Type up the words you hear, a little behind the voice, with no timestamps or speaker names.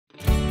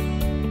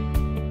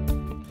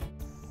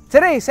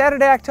Today,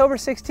 Saturday, October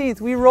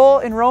 16th, we roll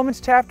in Romans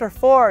chapter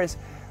 4 as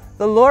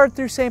the Lord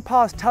through St.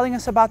 Paul is telling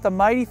us about the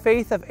mighty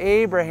faith of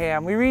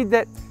Abraham. We read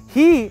that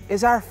he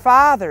is our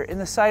father in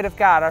the sight of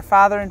God, our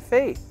father in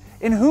faith,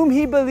 in whom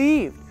he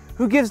believed,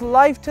 who gives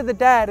life to the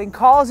dead and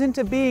calls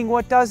into being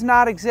what does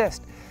not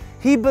exist.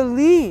 He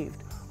believed,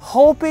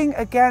 hoping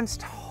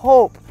against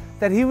hope,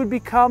 that he would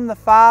become the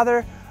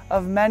father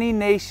of many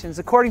nations,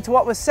 according to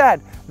what was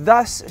said,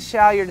 thus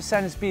shall your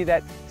descendants be.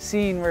 That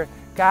scene where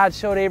God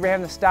showed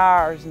Abraham the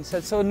stars and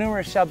said, so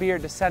numerous shall be your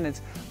descendants.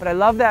 But I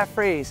love that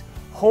phrase,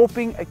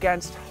 hoping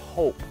against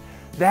hope.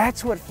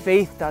 That's what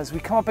faith does. We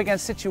come up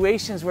against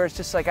situations where it's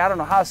just like, I don't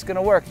know how it's going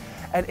to work.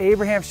 And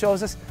Abraham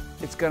shows us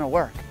it's going to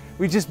work.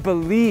 We just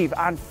believe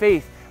on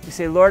faith. We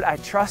say, Lord, I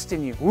trust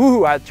in you.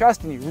 Woo, I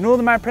trust in you. Renewal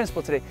the mind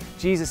principle today.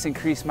 Jesus,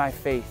 increase my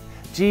faith.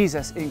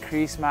 Jesus,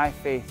 increase my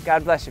faith.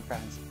 God bless you,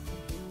 friends.